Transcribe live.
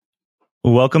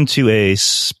Welcome to a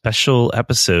special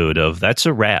episode of That's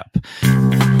a Wrap.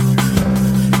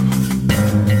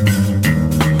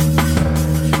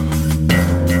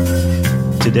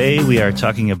 Today we are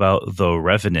talking about The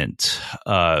Revenant.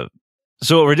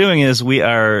 So what we're doing is we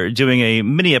are doing a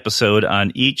mini episode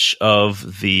on each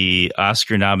of the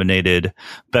Oscar-nominated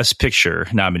Best Picture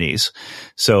nominees.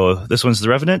 So this one's The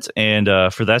Revenant, and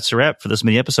for That's a Wrap for this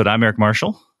mini episode, I'm Eric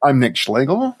Marshall. I'm Nick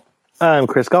Schlegel. I'm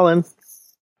Chris Cullen.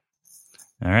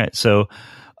 All right, so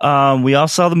we all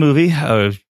saw the movie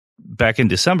back in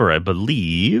December, I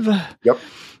believe. Yep.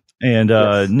 And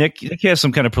Yes. Nick has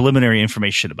some kind of preliminary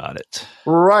information about it.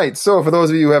 Right. So for those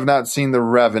of you who have not seen The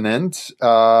Revenant,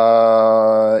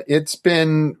 it's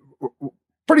been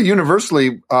pretty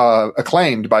universally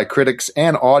acclaimed by critics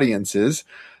and audiences,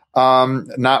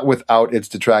 not without its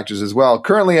detractors as well.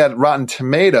 Currently at Rotten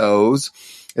Tomatoes,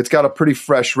 it's got a pretty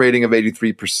fresh rating of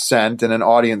 83% and an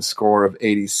audience score of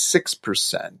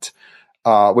 86%,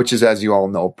 which is, as you all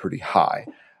know, pretty high.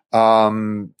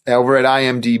 Over at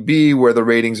IMDb, where the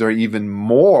ratings are even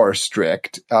more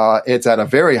strict, it's at a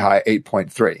very high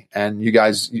 8.3. And you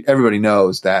guys, everybody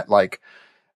knows that,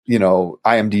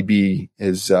 IMDb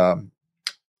is, it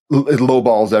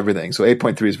lowballs everything. So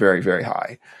 8.3 is very, very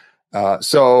high.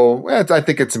 So I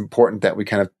think it's important that we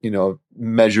kind of,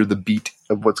 measure the beat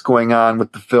of what's going on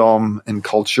with the film and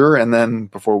culture. And then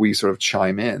before we sort of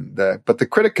chime in, but the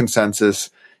critic consensus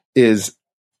is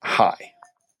high.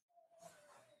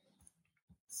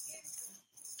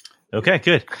 Okay,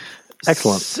 good.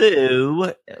 Excellent.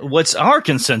 So what's our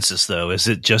consensus, though? Is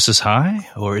it just as high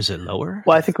or is it lower?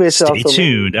 Well, I think we should Stay also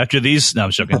tuned after these. No,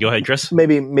 I'm joking. Go ahead, Chris.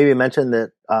 maybe mention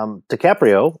that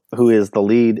DiCaprio, who is the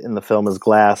lead in the film as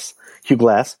Hugh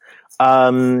Glass,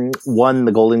 won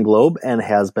the Golden Globe and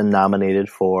has been nominated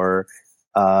for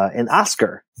an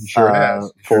Oscar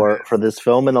for this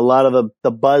film. And a lot of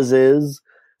the buzz is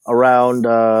around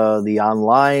the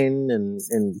online and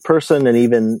in person and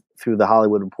even through the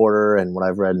Hollywood Reporter and what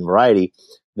I've read in Variety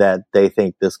that they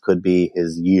think this could be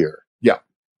his year. Yeah.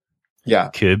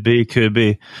 Could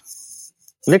be.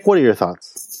 Nick, what are your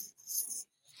thoughts?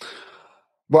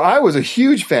 Well, I was a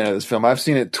huge fan of this film. I've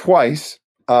seen it twice,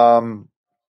 and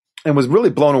was really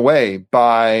blown away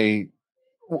by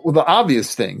the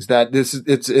obvious things that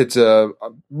it's a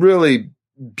really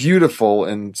beautiful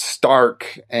and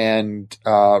stark and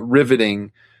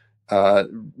riveting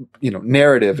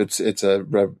narrative. It's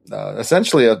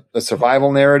essentially a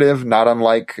survival narrative, not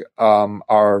unlike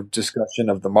our discussion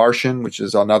of The Martian, which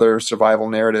is another survival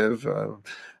narrative.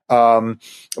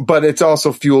 But it's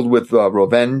also fueled with a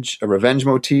revenge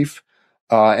motif,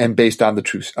 and based on the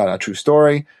true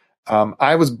story.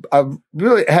 I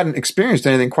really hadn't experienced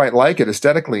anything quite like it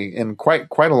aesthetically in quite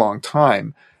a long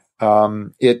time.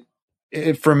 For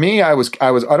me, I was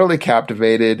utterly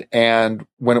captivated, and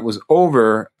when it was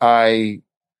over, I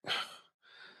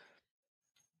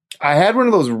had one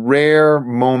of those rare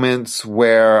moments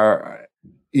where,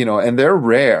 and they're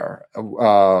rare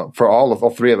for all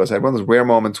three of us. I had one of those rare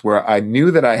moments where I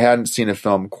knew that I hadn't seen a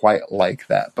film quite like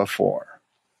that before.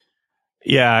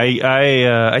 Yeah,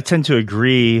 I tend to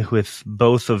agree with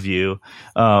both of you.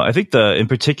 I think in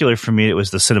particular for me, it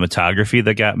was the cinematography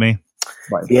that got me.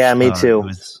 Right. Yeah, me too.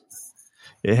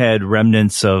 It had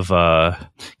remnants of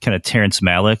kind of Terrence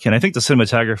Malick, and I think the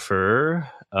cinematographer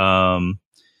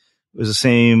was the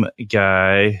same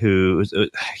guy who I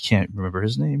can't remember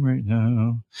his name right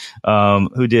now.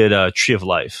 Who did Tree of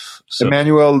Life? So,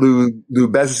 Emmanuel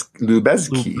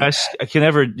Lubezki. I can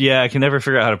never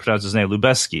figure out how to pronounce his name.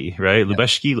 Lubezki, right? Yeah.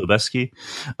 Lubezki.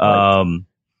 Right.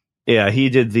 Yeah, he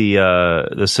did the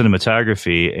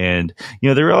cinematography, and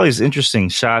there were all these interesting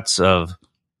shots of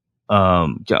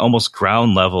almost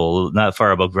ground level, not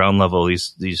far above ground level,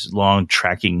 these long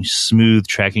smooth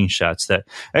tracking shots that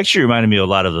actually reminded me a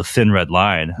lot of the Thin Red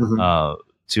Line, to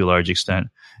a large extent,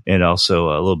 and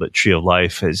also a little bit Tree of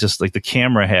Life. It's just like the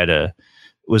camera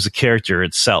was a character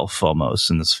itself almost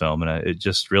in this film, and it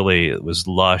just really was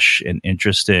lush and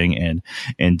interesting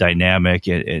and dynamic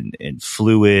and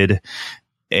fluid.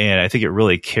 And I think it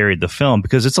really carried the film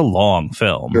because it's a long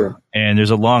film, Sure. and there's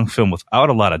a long film without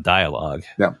a lot of dialogue.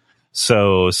 Yeah.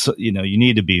 So you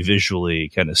need to be visually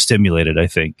kind of stimulated, I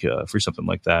think, for something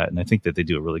like that. And I think that they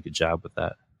do a really good job with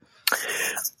that.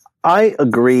 I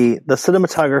agree. The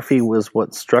cinematography was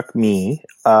what struck me.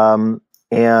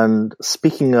 And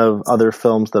speaking of other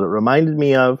films that it reminded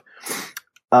me of,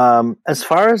 as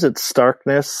far as its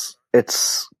starkness,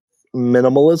 its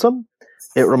minimalism,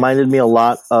 it reminded me a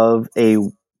lot of a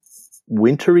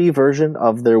wintry version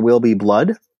of There Will Be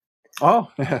Blood.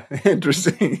 Oh,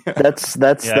 interesting. That's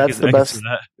Yeah, the I can see best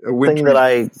that. thing that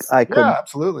I could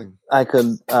absolutely. I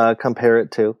could compare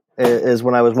it to is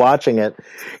when I was watching it,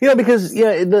 because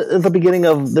at the beginning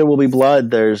of There Will Be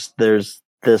Blood, there's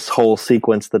this whole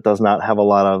sequence that does not have a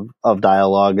lot of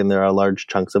dialogue, and there are large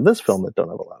chunks of this film that don't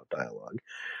have a lot of dialogue.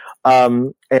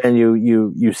 And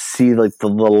you see like the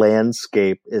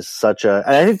landscape is such a,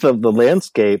 and I think the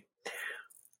landscape,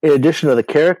 in addition to the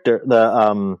character,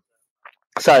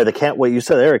 what you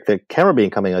said, Eric, the camera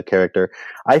becoming a character.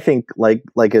 I think like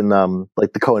in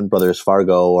like the Coen brothers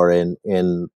Fargo, or in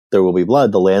There Will Be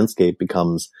Blood, the landscape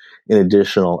becomes an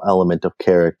additional element of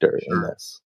character in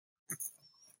this.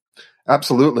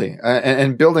 Absolutely.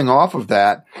 And building off of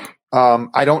that,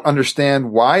 I don't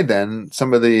understand why then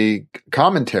some of the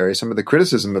commentary, some of the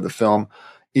criticism of the film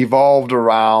evolved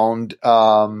around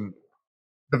the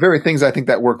very things I think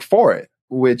that work for it,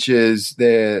 which is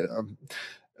a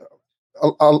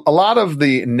lot of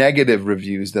the negative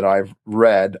reviews that I've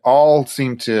read all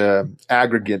seem to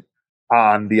aggregate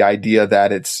on the idea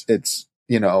that it's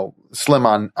slim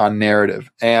on narrative.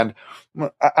 And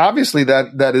obviously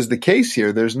that is the case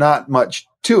here. There's not much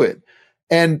to it.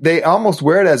 And they almost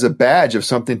wear it as a badge of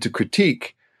something to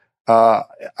critique.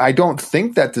 I don't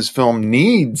think that this film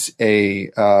needs a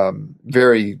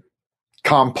very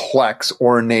complex,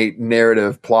 ornate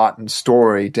narrative, plot, and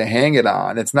story to hang it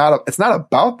on. It's not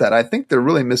about that. I think they're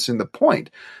really missing the point.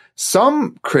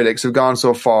 Some critics have gone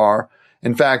so far.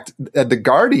 In fact, at the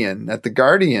Guardian,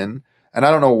 and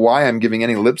I don't know why I'm giving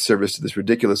any lip service to this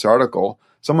ridiculous article,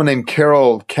 someone named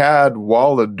Carol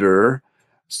Cadwalader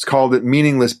called it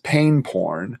meaningless pain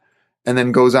porn, and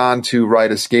then goes on to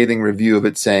write a scathing review of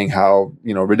it, saying how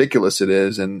ridiculous it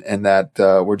is, and that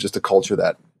we're just a culture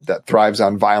that thrives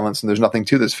on violence, and there's nothing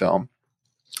to this film.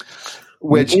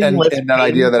 Which and that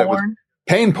idea that it was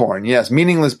pain porn, yes,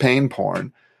 meaningless pain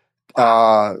porn.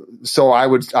 So I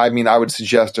would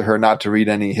suggest to her not to read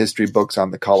any history books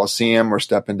on the Colosseum, or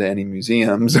step into any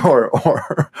museums, or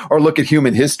look at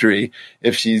human history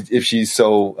if she's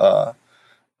so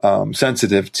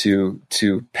sensitive to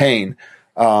pain.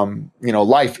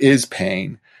 Life is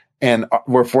pain, and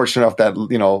we're fortunate enough that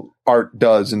art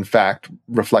does in fact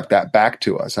reflect that back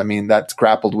to us. I mean, that's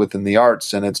grappled with in the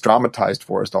arts, and it's dramatized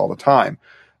for us all the time.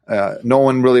 No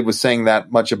one really was saying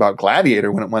that much about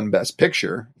Gladiator when it won Best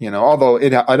Picture, although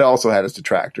it also had its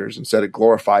detractors and said it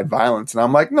glorified violence. And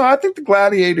I'm like, no, I think the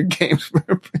Gladiator games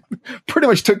pretty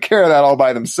much took care of that all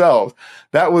by themselves.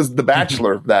 That was The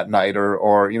Bachelor that night,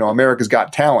 or America's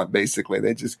Got Talent, basically.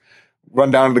 They just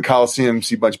run down to the Coliseum,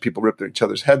 see a bunch of people rip each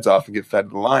other's heads off and get fed to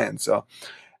the lions. So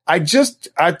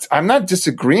I'm not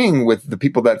disagreeing with the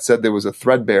people that said there was a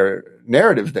threadbare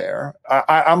narrative there.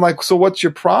 I'm like, so what's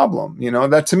your problem?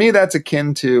 That to me, that's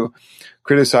akin to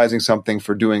criticizing something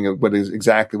for doing what is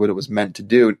exactly what it was meant to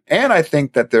do. And I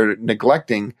think that they're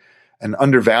neglecting and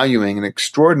undervaluing an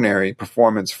extraordinary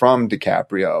performance from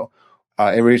DiCaprio.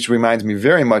 Which reminds me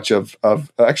very much of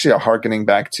actually a hearkening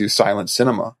back to silent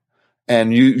cinema,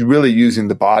 and you really using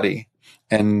the body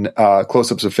and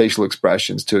close-ups of facial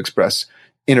expressions to express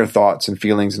inner thoughts and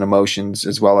feelings and emotions,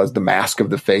 as well as the mask of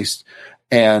the face.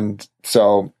 And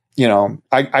so,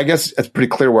 I guess it's pretty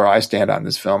clear where I stand on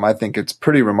this film. I think it's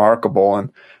pretty remarkable.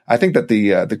 And I think that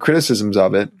the criticisms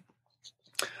of it,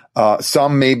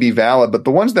 some may be valid, but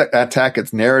the ones that attack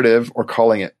its narrative or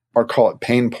call it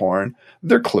pain porn,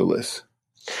 they're clueless.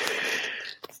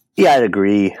 Yeah, I'd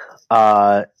agree.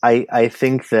 I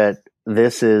think that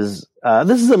this is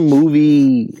a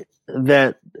movie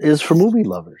that is for movie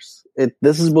lovers.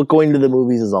 This is what going to the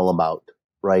movies is all about,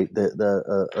 right?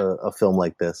 A film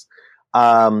like this.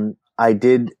 I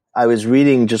was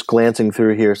reading, just glancing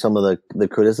through here, some of the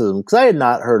criticism, because I had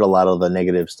not heard a lot of the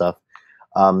negative stuff.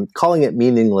 Calling it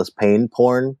meaningless pain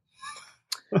porn.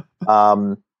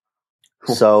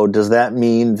 So does that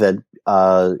mean that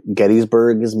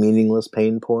Gettysburg is meaningless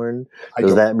pain porn?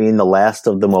 Does that mean The Last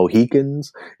of the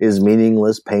Mohicans is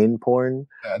meaningless pain porn?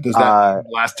 Does that mean The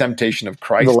Last Temptation of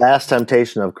Christ? The Last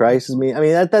Temptation of Christ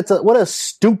is that's what a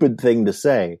stupid thing to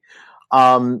say.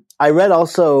 I read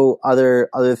also other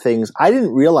things. I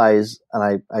didn't realize,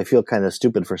 and I feel kind of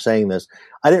stupid for saying this,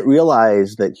 I didn't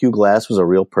realize that Hugh Glass was a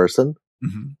real person.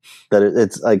 Mm-hmm. That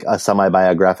it's like a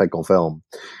semi-biographical film.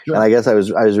 Sure. And I guess I was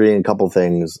reading a couple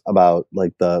things about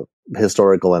like the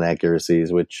historical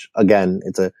inaccuracies, which again,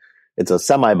 it's a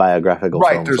semi-biographical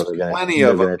right. film. There's so plenty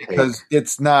of it because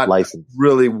it's not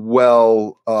really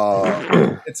well.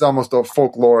 It's almost a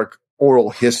folkloric oral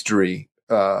history.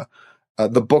 The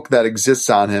book that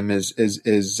exists on him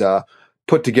is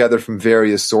put together from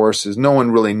various sources. No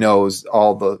one really knows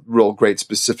all the real great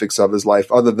specifics of his life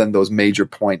other than those major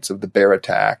points of the bear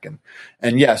attack.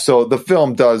 And yeah, so the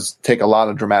film does take a lot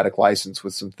of dramatic license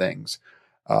with some things.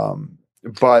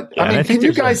 But Yeah, I mean, can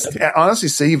you guys honestly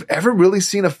say you've ever really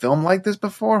seen a film like this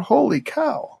before? Holy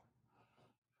cow.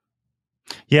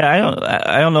 Yeah,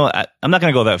 I don't know. I'm not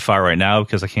going to go that far right now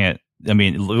because I can't. I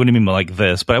mean, what do you mean like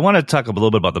this? But I want to talk a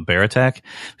little bit about the bear attack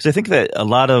because I think that a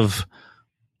lot of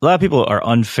people are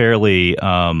unfairly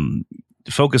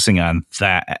focusing on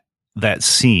that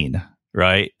scene,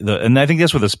 right? And I think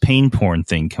that's where this pain porn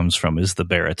thing comes from, is the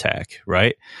bear attack,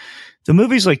 right? The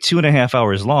movie's like 2.5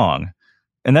 hours long,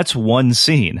 and that's one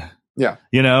scene. Yeah.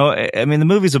 You know, I mean, the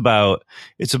movie's about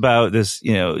this,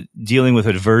 you know, dealing with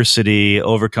adversity,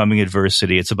 overcoming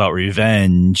adversity. It's about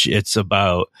revenge. It's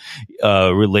about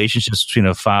relationships between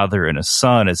a father and a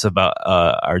son. It's about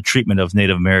our treatment of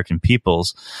Native American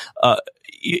peoples.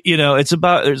 You know, it's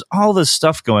about, there's all this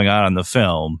stuff going on in the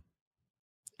film.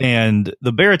 And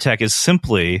the bear attack is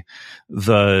simply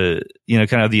the, you know,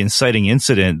 kind of the inciting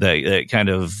incident that kind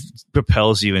of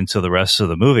propels you into the rest of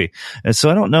the movie. And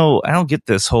so I don't get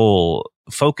this whole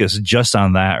focus just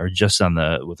on that or just on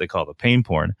what they call the pain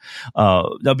porn.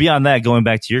 Now beyond that, going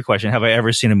back to your question, have I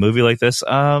ever seen a movie like this?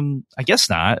 I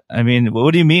guess not. I mean,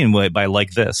 what do you mean by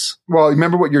like this? Well,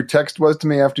 remember what your text was to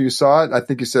me after you saw it? I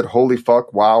think you said, holy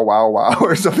fuck, wow, wow, wow,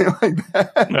 or something like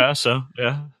that. Yeah, so,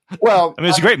 yeah. Well, I mean,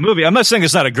 it's a great movie. I'm not saying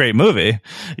it's not a great movie,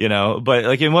 you know, but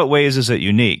like, in what ways is it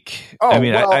unique? Oh, I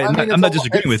mean, well, I'm not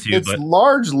disagreeing with you, but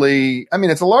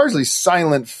it's a largely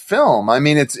silent film. I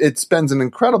mean, it spends an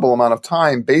incredible amount of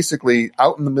time basically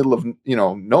out in the middle of, you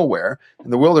know, nowhere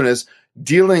in the wilderness,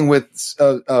 dealing with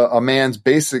a man's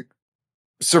basic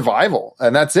survival,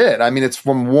 and that's it. I mean, it's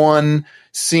from one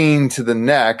scene to the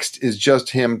next is just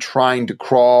him trying to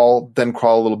crawl, then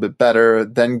crawl a little bit better,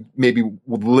 then maybe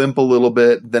limp a little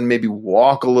bit, then maybe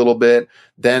walk a little bit,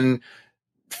 then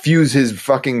fuse his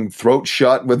fucking throat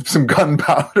shut with some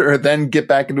gunpowder, then get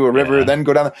back into a river, then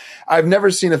go down. I've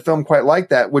never seen a film quite like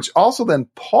that, which also then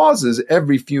pauses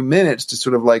every few minutes to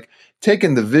sort of like take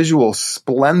in the visual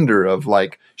splendor of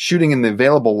like shooting in the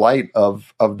available light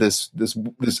of this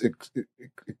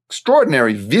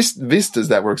extraordinary vistas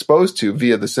that we're exposed to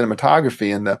via the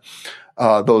cinematography and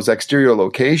those exterior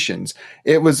locations.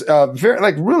 It was very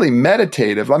like really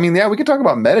meditative. I mean, yeah, we could talk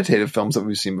about meditative films that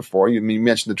we've seen before. You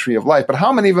mentioned The Tree of Life, but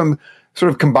how many of them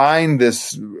sort of combine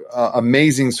this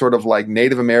amazing sort of like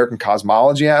Native American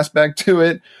cosmology aspect to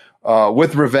it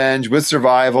with revenge, with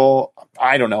survival?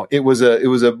 I don't know. It was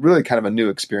a really kind of a new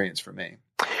experience for me.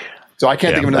 So I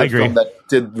can't think of another film that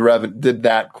did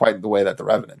that quite the way that The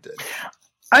Revenant did.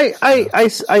 I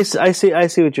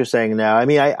see what you're saying now. I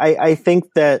mean, I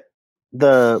think that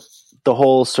the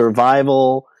whole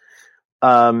survival,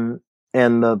 and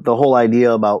the whole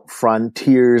idea about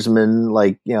frontiersmen,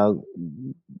 like, you know,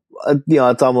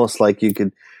 it's almost like you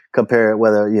could compare it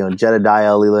whether, you know,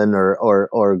 Jedediah Leland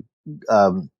or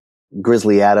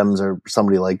Grizzly Adams or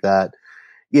somebody like that.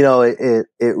 You know, it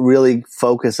really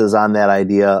focuses on that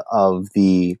idea of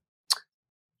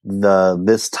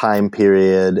this time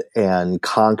period and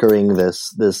conquering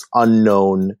this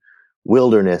unknown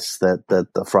wilderness that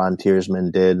the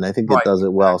frontiersmen did, and I think it does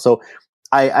it well. So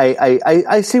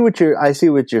I see what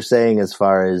you're saying as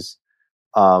far as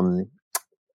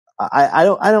I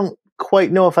don't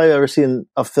quite know if I've ever seen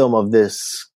a film of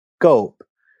this scope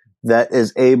that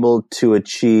is able to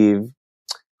achieve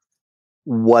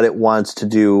what it wants to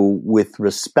do with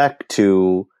respect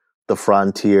to the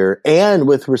frontier and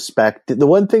with respect to the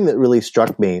one thing that really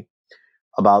struck me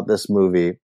about this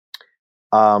movie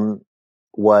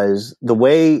was the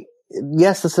way,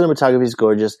 yes, the cinematography is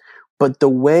gorgeous, but the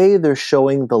way they're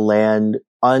showing the land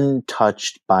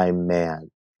untouched by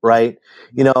man, right?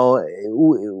 You know,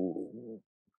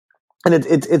 and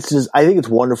it's just, I think it's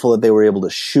wonderful that they were able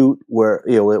to shoot where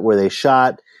they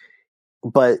shot.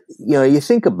 But, you know, you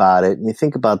think about it and you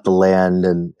think about the land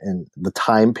and the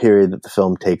time period that the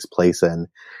film takes place in.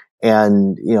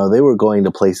 And, you know, they were going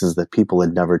to places that people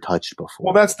had never touched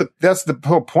before. Well, that's the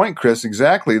whole point, Chris.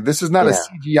 Exactly. This is not a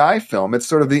CGI film. It's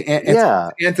sort of the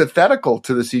antithetical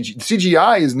to the CGI.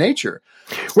 CGI is nature.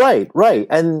 Right.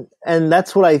 And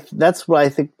that's what I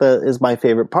think is my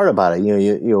favorite part about it.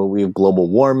 You know, we have global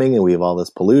warming and we have all this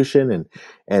pollution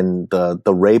and the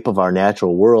rape of our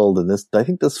natural world. And I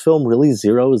think this film really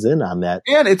zeroes in on that.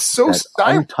 And it's so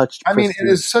silent. Untouched. I mean, it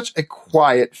is such a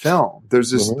quiet film. There's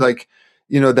this like,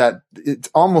 you know, that it's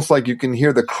almost like you can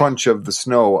hear the crunch of the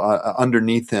snow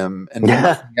underneath him and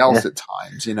nothing else at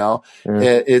times, you know.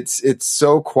 It's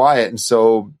so quiet and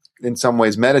so in some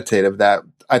ways meditative that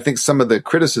I think some of the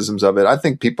criticisms of it, I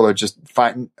think people are just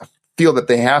feel that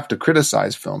they have to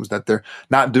criticize films, that they're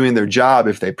not doing their job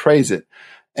if they praise it.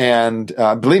 And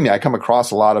believe me, I come across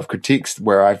a lot of critiques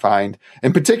where I find,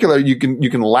 in particular, you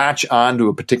can latch on to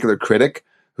a particular critic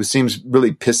who seems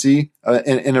really pissy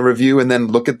in a review, and then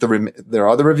look at their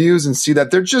other reviews and see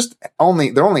that they're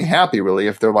only happy really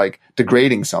if they're like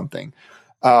degrading something.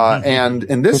 And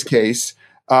in this case,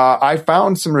 I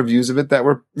found some reviews of it that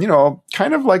were,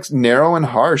 kind of like narrow and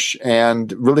harsh,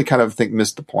 and really kind of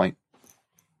missed the point.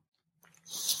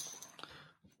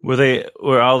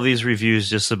 Were all these reviews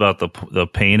just about the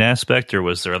pain aspect, or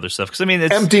was there other stuff? Because I mean,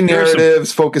 it's empty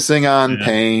narratives focusing on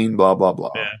pain, blah blah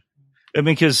blah. Yeah. I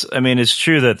mean, because it's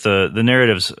true that the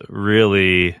narrative's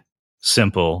really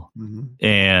simple,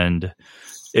 and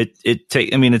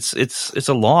it's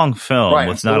a long film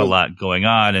with not a lot going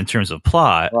on in terms of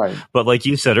plot. Right. But like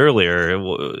you said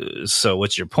earlier, so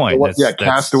what's your point?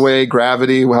 Castaway,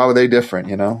 Gravity, how are they different?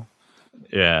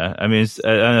 Yeah, I mean,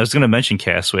 I was going to mention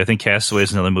Castaway. I think Castaway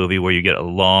is another movie where you get a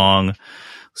long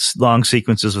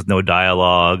sequences with no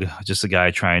dialogue, just a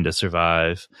guy trying to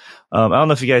survive. I don't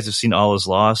know if you guys have seen All Is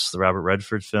Lost, the Robert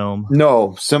Redford film.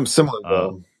 No, similar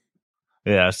though.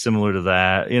 Yeah, similar to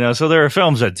that. So there are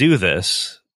films that do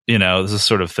this, this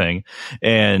sort of thing.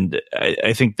 And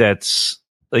I think that's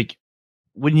like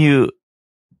when you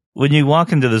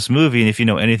walk into this movie, and if you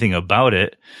know anything about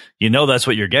it, that's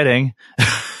what you're getting.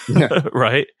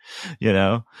 Right. You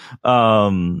guys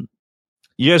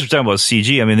were talking about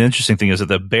CG. I mean, the interesting thing is that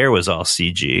the bear was all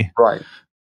CG. Right.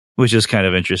 Which is kind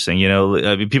of interesting.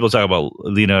 People talk about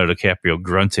Leonardo DiCaprio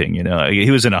grunting,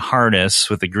 he was in a harness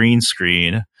with a green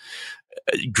screen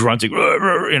grunting,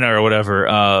 or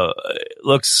whatever.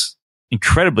 Looks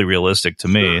incredibly realistic to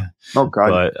me. Oh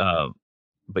God.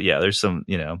 But yeah, there's some,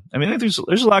 there's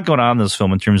a lot going on in this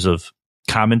film in terms of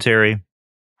commentary.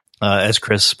 As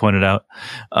Chris pointed out,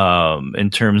 in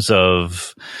terms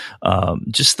of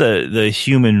just the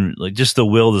human, like just the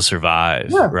will to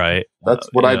survive, right? That's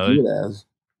what I view it as.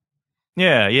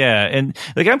 Yeah, and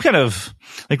like I'm kind of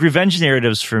like revenge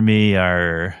narratives for me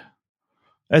are,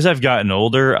 as I've gotten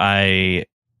older, I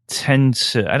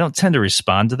don't tend to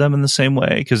respond to them in the same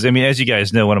way, because as you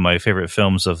guys know, one of my favorite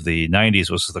films of the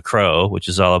 90s was The Crow, which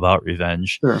is all about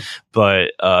revenge. Sure.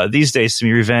 But these days, to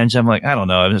me, revenge, I'm like, I don't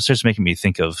know, it starts making me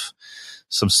think of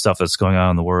some stuff that's going on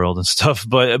in the world and stuff.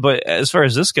 But as far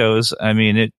as this goes,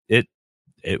 it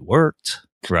worked,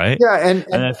 right? Yeah, and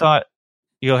I thought,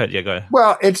 go ahead. Yeah, go ahead.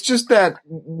 Well, it's just that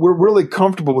we're really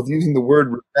comfortable with using the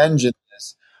word revenge in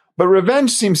this, but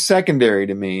revenge seems secondary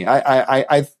to me.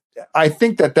 I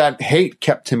think that hate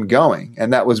kept him going,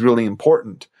 and that was really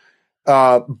important.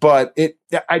 But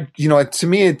to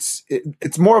me,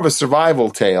 it's more of a survival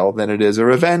tale than it is a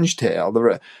revenge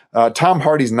tale. Tom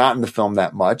Hardy's not in the film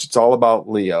that much. It's all about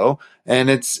Leo, and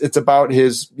it's about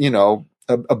his,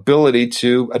 ability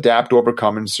to adapt,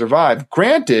 overcome, and survive.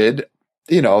 Granted,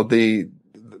 the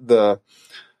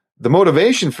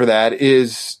motivation for that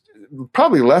is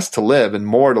probably less to live and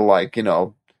more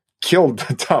to killed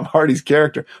Tom Hardy's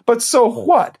character. But so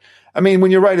what? I mean,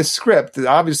 when you write a script,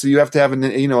 obviously you have to have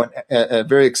a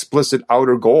very explicit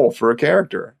outer goal for a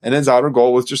character. And his outer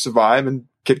goal was to survive and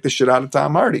kick the shit out of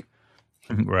Tom Hardy.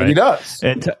 Right. And he does.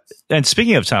 And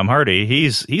speaking of Tom Hardy,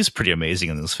 he's pretty amazing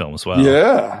in this film as well.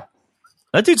 Yeah.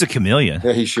 That dude's a chameleon.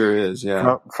 Yeah, he sure is.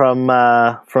 Yeah.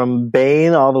 From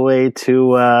Bane all the way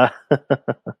to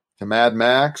Mad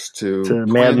Max to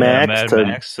Mad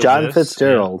Max to John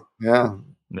Fitzgerald. Yeah.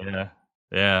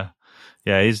 Yeah.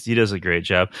 He does a great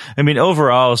job.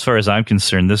 Overall, as far as I'm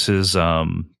concerned, this is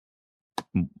one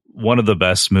of the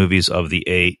best movies of the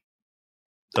 8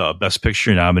 Best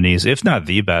Picture nominees, if not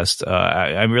the best.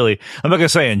 I'm not going to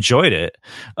say I enjoyed it.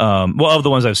 Of the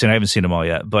ones I've seen, I haven't seen them all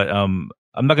yet, but I'm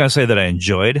not going to say that I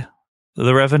enjoyed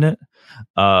The Revenant.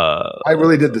 I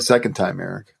really did the second time,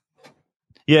 Eric.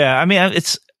 Yeah,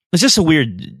 it's just a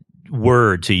weird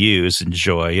word to use,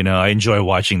 enjoy. I enjoy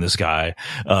watching this guy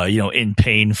in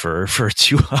pain for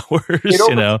 2 hours,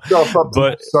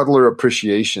 but subtler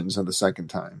appreciations of the second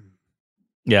time.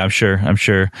 Yeah, I'm sure.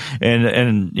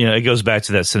 And it goes back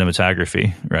to that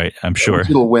cinematography, right? I'm sure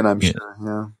it'll win, I'm sure.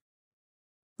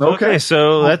 Yeah. Okay,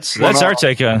 so that's our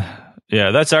take on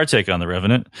that's our take on The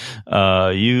Revenant.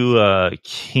 You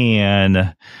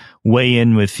can weigh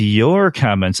in with your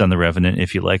comments on The Revenant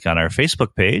if you like on our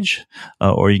Facebook page,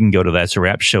 or you can go to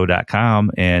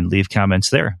that'sawrapshow.com and leave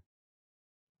comments there.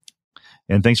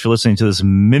 And thanks for listening to this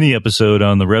mini episode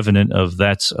on The Revenant of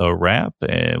That's a Wrap.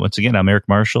 And once again, I'm Eric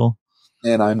Marshall.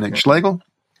 And I'm Nick Schlegel.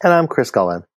 And I'm Chris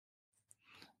Cullen.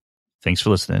 Thanks for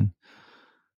listening.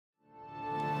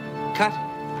 Cut.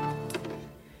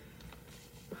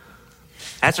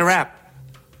 That's a wrap.